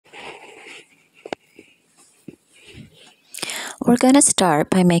We're going to start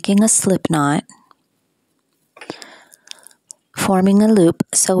by making a slip knot, forming a loop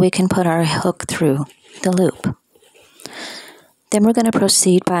so we can put our hook through the loop. Then we're going to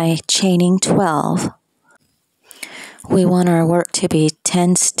proceed by chaining 12. We want our work to be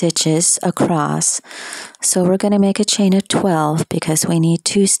 10 stitches across, so we're going to make a chain of 12 because we need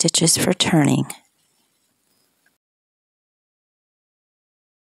 2 stitches for turning.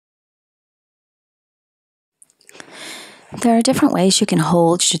 There are different ways you can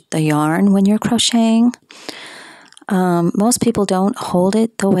hold the yarn when you're crocheting. Most people don't hold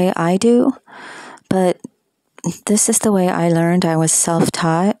it the way I do, but this is the way I learned. I was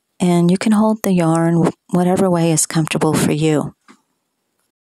self-taught, and you can hold the yarn whatever way is comfortable for you.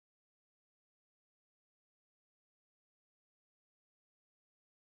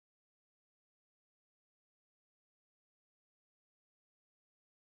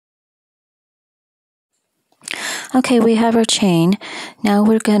 Okay, we have our chain. Now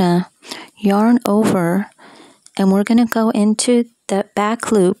we're gonna yarn over, and we're gonna go into the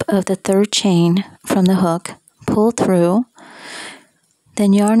back loop of the 3rd chain from the hook, pull through,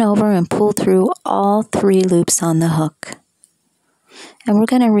 then yarn over and pull through all 3 loops on the hook. And we're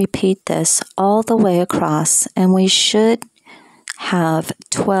gonna repeat this all the way across, and we should have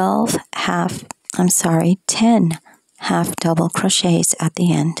 10 half double crochets at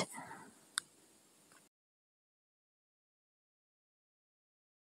the end.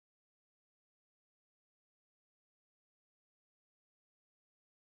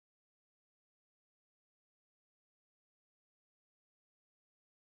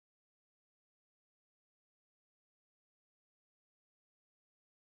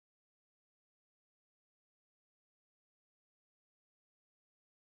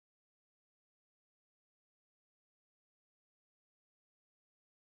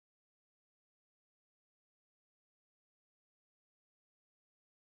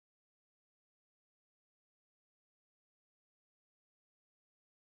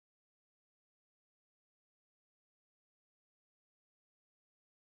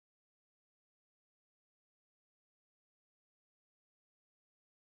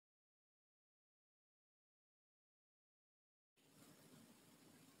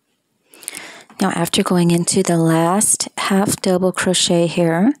 Now after going into the last half double crochet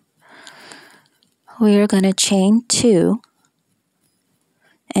here, we are going to chain 2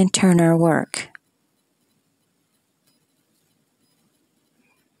 and turn our work.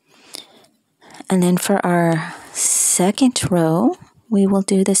 And then for our 2nd row, we will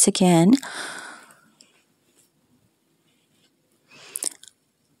do this again.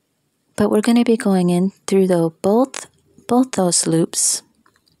 But we're going to be going in through both those loops.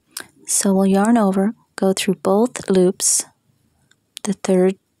 So we'll yarn over, go through both loops, the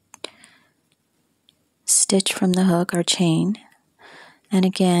 3rd stitch from the hook, our chain, and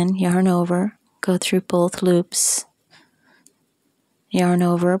again yarn over, go through both loops, yarn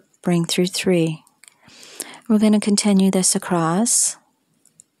over, bring through 3. We're going to continue this across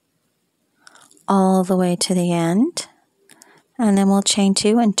all the way to the end, and then we'll chain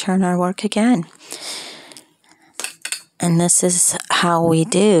 2 and turn our work again. And this is how we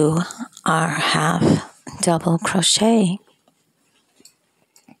do our half double crochet.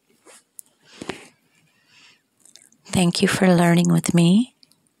 Thank you for learning with me.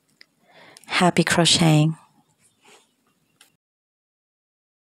 Happy crocheting.